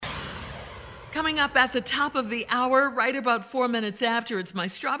Coming up at the top of the hour, right about 4 minutes after, it's my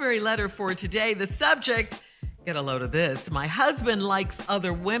strawberry letter for today. The subject, get a load of this, my husband likes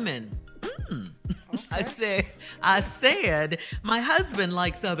other women. Okay. I said, my husband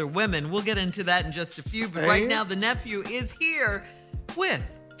likes other women. We'll get into that in just a few, but right now the nephew is here with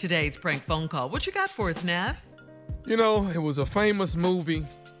today's prank phone call. What you got for us, Neff? You know, it was a famous movie,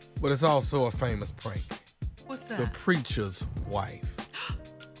 but it's also a famous prank. What's that? The Preacher's Wife.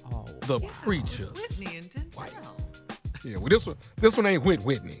 The Preacher's Whitney and Denzel. Wife. Yeah, well, this one ain't with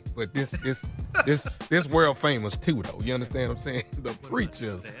Whitney, but this world famous too, though. You understand what I'm saying? The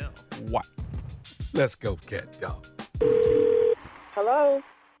Preacher's Wife. Let's go, cat dog. Hello,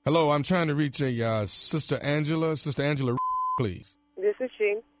 Hello, I'm trying to reach a Sister Angela. Sister Angela, please. this is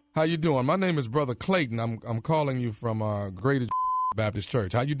she. How you doing? My name is Brother Clayton. I'm calling you from Greater Baptist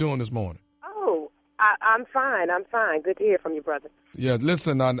Church. How you doing this morning? Oh, I'm fine. I'm fine. Good to hear from you, brother. Yeah,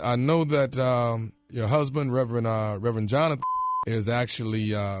 listen, I know that your husband, Reverend Jonathan, is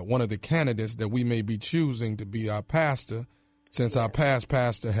actually one of the candidates that we may be choosing to be our pastor since our past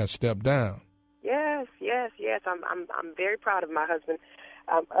pastor has stepped down. Yes. I'm very proud of my husband.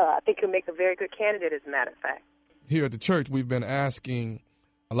 I think he'll make a very good candidate, as a matter of fact. Here at the church, we've been asking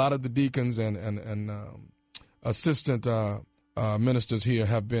a lot of the deacons and assistant ministers here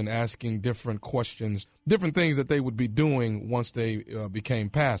have been asking different questions, different things that they would be doing once they became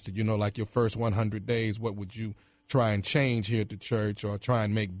pastor. You know, like your first 100 days, what would you try and change here at the church or try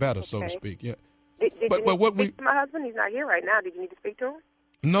and make better, so to speak? Yeah. Did you need to speak to my husband? He's not here right now. Did you need to speak to him?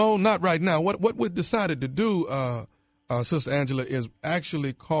 No, not right now. What we decided to do, Sister Angela, is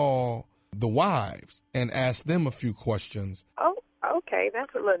actually call the wives and ask them a few questions. Oh, okay.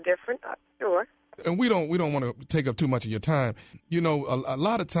 That's a little different. Sure. And we don't want to take up too much of your time. You know, a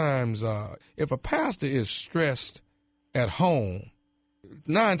lot of times, if a pastor is stressed at home,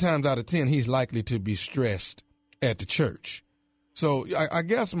 9 times out of 10, he's likely to be stressed at the church. So I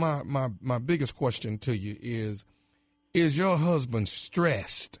guess my biggest question to you is your husband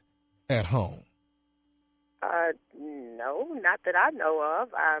stressed at home? No, not that I know of.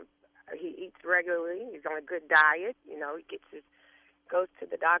 He eats regularly. He's on a good diet. You know, he goes to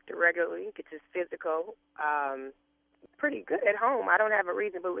the doctor regularly, gets his physical. Pretty good at home. I don't have a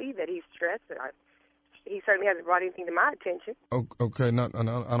reason to believe that he's stressed. He certainly hasn't brought anything to my attention. Okay, no,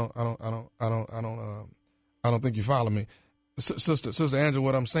 I don't think you follow me, Sister Angela.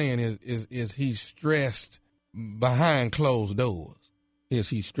 What I'm saying is he stressed behind closed doors? Is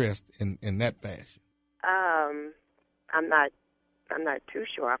he stressed in that fashion? I'm not too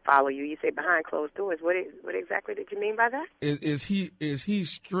sure I follow you. You say behind closed doors. What exactly did you mean by that? Is he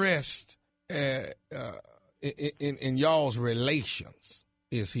stressed in y'all's relations?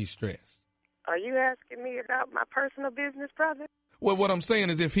 Is he stressed? Are you asking me about my personal business, brother? Well, what I'm saying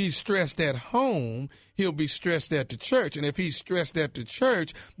is if he's stressed at home, he'll be stressed at the church. And if he's stressed at the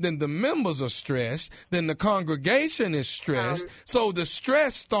church, then the members are stressed. Then the congregation is stressed. So the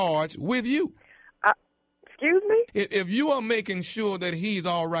stress starts with you. Excuse me? If you are making sure that he's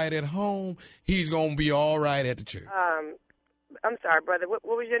all right at home, he's going to be all right at the church. I'm sorry, brother. What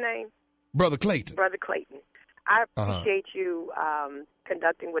was your name? Brother Clayton. Brother Clayton. I appreciate you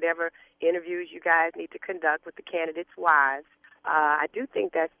conducting whatever interviews you guys need to conduct with the candidates' wives. I do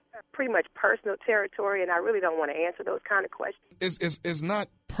think that's pretty much personal territory, and I really don't want to answer those kind of questions. It's not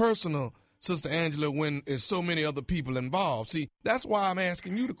personal, Sister Angela, when there's so many other people involved. See, that's why I'm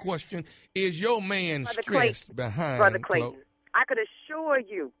asking you the question, is your man Brother stressed Clayton, behind Brother Clayton, I could assure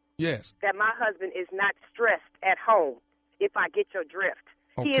you that my husband is not stressed at home, if I get your drift.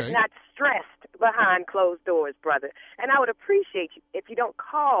 Okay. He is not stressed behind closed doors, brother. And I would appreciate you if you don't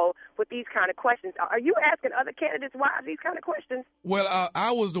call with these kind of questions. Are you asking other candidates why these kind of questions? Well,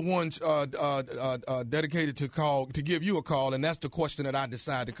 I was the one dedicated to give you a call, and that's the question that I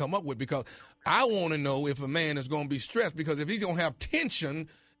decided to come up with, because I want to know if a man is going to be stressed, because if he's going to have tension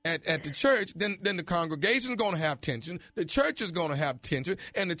at the church, then the congregation is going to have tension, the church is going to have tension,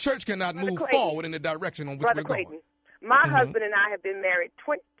 and the church cannot move forward in the direction on which we're going. My husband and I have been married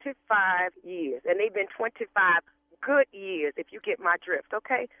 25 years, and they've been 25 good years, if you get my drift,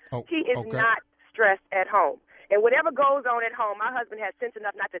 okay? He is not stressed at home. And whatever goes on at home, my husband has sense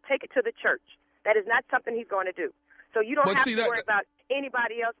enough not to take it to the church. That is not something he's going to do. So you don't have to worry about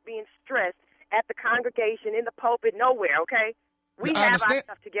anybody else being stressed at the congregation, in the pulpit, nowhere, okay? We have our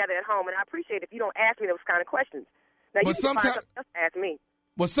stuff together at home, and I appreciate if you don't ask me those kind of questions. Now, you can find something else to ask me.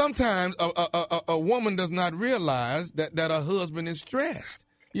 But sometimes a woman does not realize that her husband is stressed.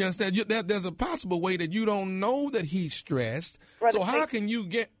 You understand? There's a possible way that you don't know that he's stressed. Brother, so how can you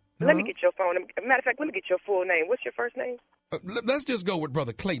get... Let me get your phone. Matter of fact, let me get your full name. What's your first name? Let's just go with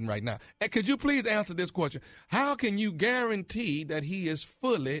Brother Clayton right now. Could you please answer this question? How can you guarantee that he is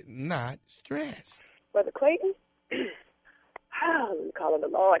fully not stressed? Brother Clayton? Let me call on the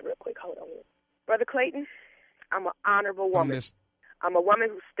Lord real quick. Hold on. Brother Clayton, I'm an honorable woman. I'm a woman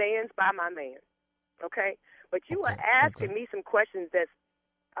who stands by my man, okay? But you are asking me some questions that's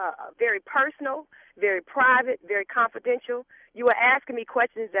very personal, very private, very confidential. You are asking me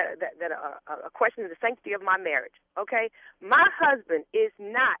questions that are questions of the sanctity of my marriage, okay? My husband is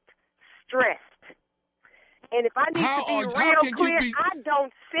not stressed. And if I need to be real clear, I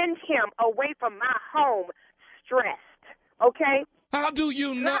don't send him away from my home stressed, okay? How do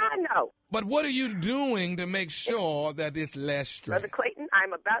you know? I know. But what are you doing to make sure that it's less stress? Brother Clayton,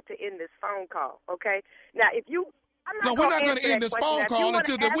 I'm about to end this phone call, okay? Now, if you... No, we're not going to end this phone call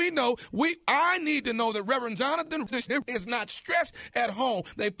until we know. I need to know that Reverend Jonathan is not stressed at home.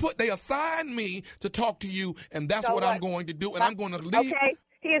 They assigned me to talk to you, and that's what I'm going to do, and I'm going to leave. Okay,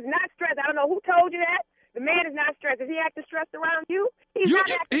 he is not stressed. I don't know who told you that. The man is not stressed. Is he acting stressed around you? He's not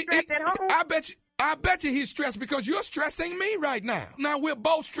acting stressed at home. I bet you he's stressed because you're stressing me right now. Now we're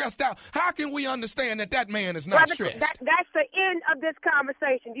both stressed out. How can we understand that man is not stressed? That's the end of this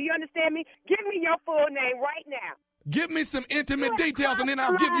conversation. Do you understand me? Give me your full name right now. Give me some intimate details, and then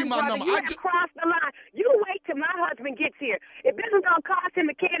I'll give you my number. You have crossed the line. You wait till my husband gets here. If this is going to cost him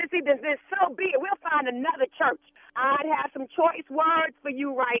a candidacy, then so be it. We'll find another church. I'd have some choice words for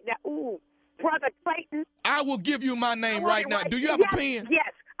you right now. Ooh, Brother Clayton. I will give you my name right now. Do you have a pen?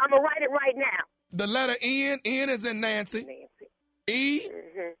 Yes, I'm going to write it right now. The letter N. N is in Nancy. E.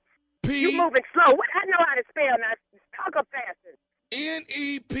 P. You moving slow. I know how to spell now. Talk up faster.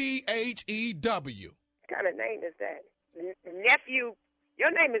 Nephew. What kind of name is that? Nephew.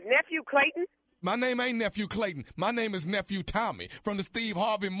 Your name is Nephew Clayton? My name ain't Nephew Clayton. My name is Nephew Tommy from the Steve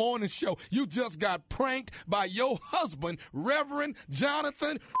Harvey Morning Show. You just got pranked by your husband, Reverend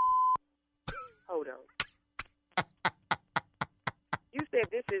Jonathan. Hold on. You said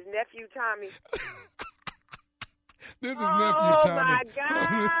this is Nephew Tommy. This is Nephew Tommy. Oh, my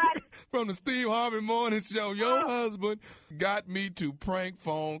God. From the Steve Harvey Morning Show. Your husband got me to prank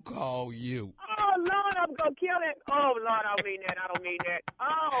phone call you. Oh, Lord, I'm going to kill it. Oh, Lord, I don't mean that.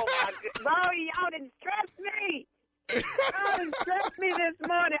 Oh, my God. Lord, y'all didn't stress me. Y'all didn't stress me this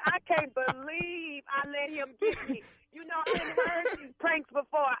morning. I can't believe I let him get me. You know, I didn't heard these pranks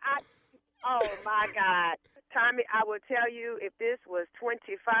before. Oh, my God. Tommy, I will tell you, if this was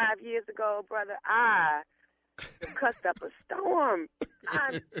 25 years ago, brother, I cussed up a storm.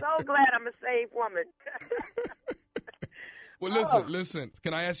 I'm so glad I'm a saved woman. Well, listen.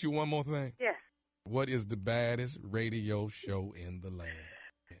 Can I ask you one more thing? Yes. What is the baddest radio show in the land?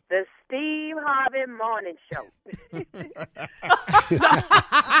 The Steve Harvey Morning Show.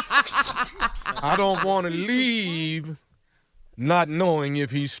 I don't want to leave not knowing if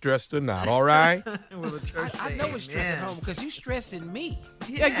he's stressed or not, all right? Well, I know it's stress at home because you stressing me.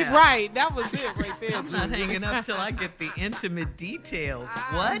 Yeah, you're right. That was it right there. I'm not hanging up till I get the intimate details.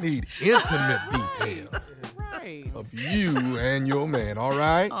 What? I need intimate details of you and your man, all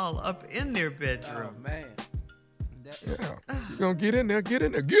right? All up in their bedroom. Oh, man. Yeah, you're going to get in there.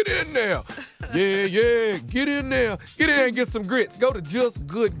 Yeah, get in there and get some grits. Go to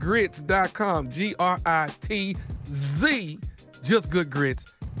justgoodgrits.com, GRITZ,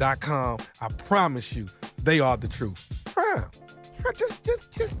 justgoodgrits.com. I promise you, they are the truth. Just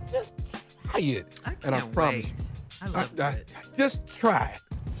try it. I promise you. I love it. Just try it.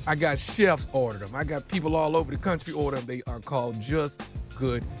 I got chefs order them. I got people all over the country order them. They are called Just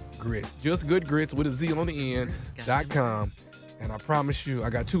Good Grits. Just Good Grits with a Z on the end.com. And I promise you, I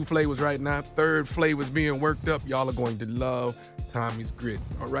got 2 flavors right now. 3rd flavor's being worked up. Y'all are going to love Tommy's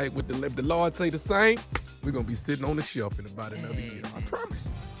Grits. All right, if the Lord say the same, we're going to be sitting on the shelf in about another year. I promise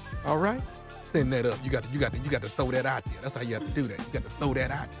you. All right? Send that up. You got to throw that out there. That's how you have to do that. You got to throw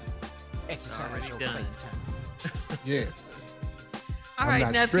that out there. Exercise your faith, Tommy. Yes. All I'm right,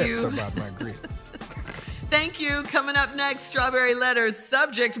 not nephew. stressed about my grits. Thank you. Coming up next, Strawberry Letters.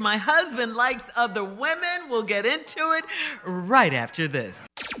 Subject, my husband likes other women. We'll get into it right after this.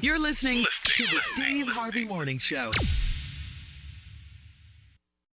 You're listening to the Steve Harvey Morning Show.